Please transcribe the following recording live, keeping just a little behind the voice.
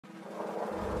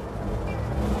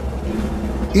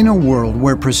In a world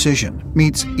where precision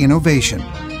meets innovation,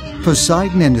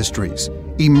 Poseidon Industries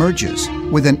emerges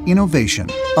with an innovation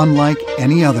unlike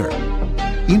any other.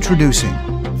 Introducing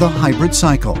the hybrid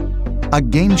cycle, a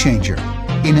game changer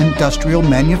in industrial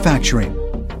manufacturing.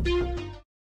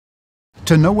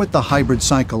 To know what the hybrid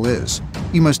cycle is,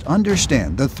 you must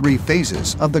understand the three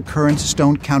phases of the current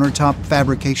stone countertop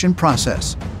fabrication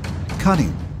process: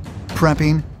 cutting,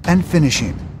 prepping, and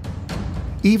finishing.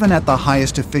 Even at the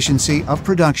highest efficiency of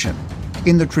production,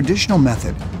 in the traditional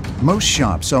method, most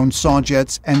shops own saw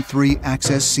jets and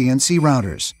 3-axis CNC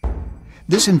routers.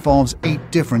 This involves 8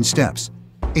 different steps,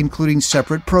 including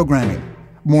separate programming,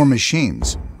 more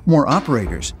machines, more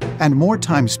operators, and more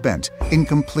time spent in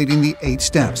completing the 8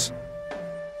 steps.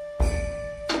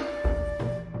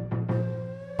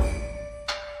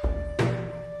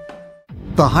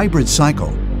 The hybrid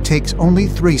cycle takes only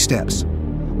 3 steps: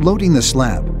 loading the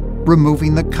slab,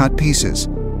 removing the cut pieces,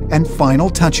 and final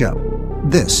touch-up.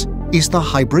 This is the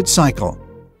hybrid cycle.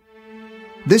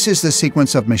 This is the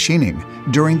sequence of machining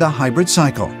during the hybrid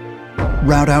cycle.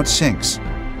 Route out sinks,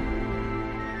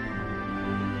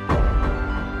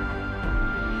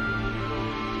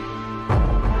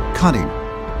 cutting,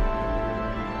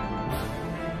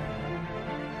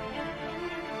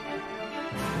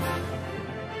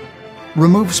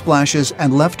 remove splashes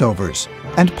and leftovers,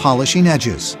 and polishing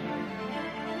edges.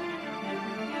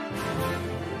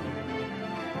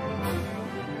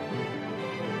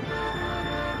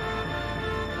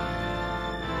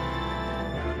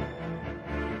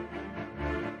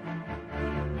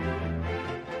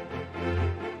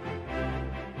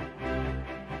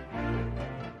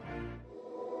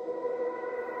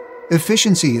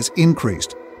 Efficiency is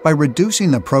increased by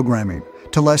reducing the programming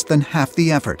to less than half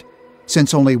the effort,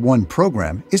 since only one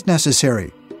program is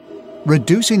necessary.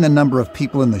 Reducing the number of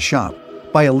people in the shop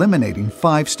by eliminating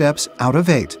 5 steps out of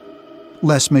 8.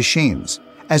 Less machines,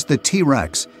 as the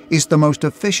T-Rex is the most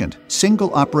efficient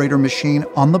single-operator machine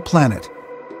on the planet.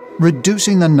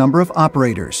 Reducing the number of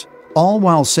operators, all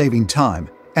while saving time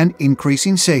and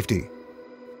increasing safety.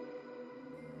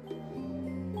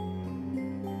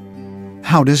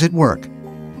 How does it work?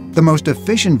 The most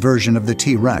efficient version of the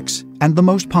T-Rex, and the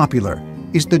most popular,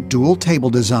 is the dual table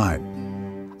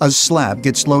design. A slab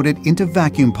gets loaded into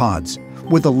vacuum pods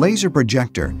with a laser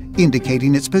projector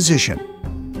indicating its position.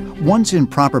 Once in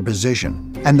proper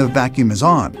position and the vacuum is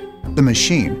on, the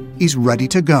machine is ready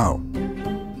to go.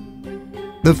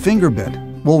 The finger bit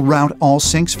will route all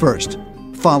sinks first,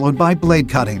 followed by blade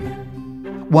cutting.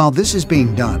 While this is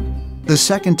being done, the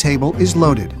second table is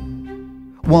loaded.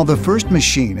 While the first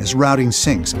machine is routing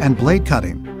sinks and blade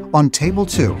cutting, on table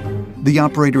 2, the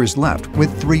operator is left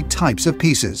with 3 types of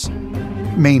pieces: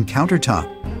 main countertop,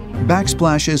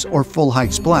 backsplashes or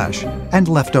full-height splash, and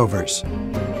leftovers.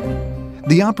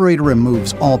 The operator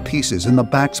removes all pieces in the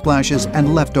backsplashes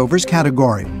and leftovers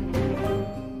category.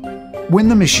 When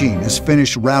the machine is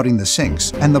finished routing the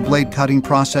sinks and the blade cutting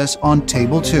process on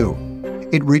table 2,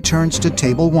 it returns to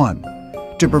table 1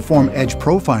 to perform edge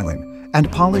profiling and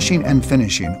polishing and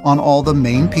finishing on all the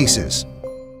main pieces.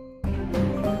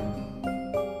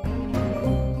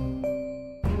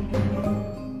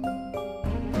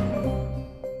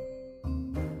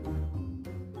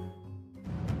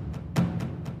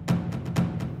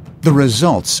 The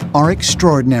results are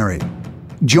extraordinary.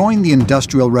 Join the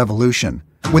Industrial Revolution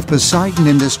with Poseidon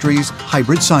Industries'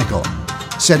 hybrid cycle,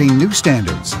 setting new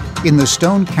standards in the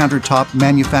stone countertop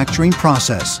manufacturing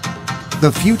process.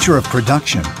 The future of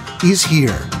production is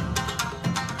here.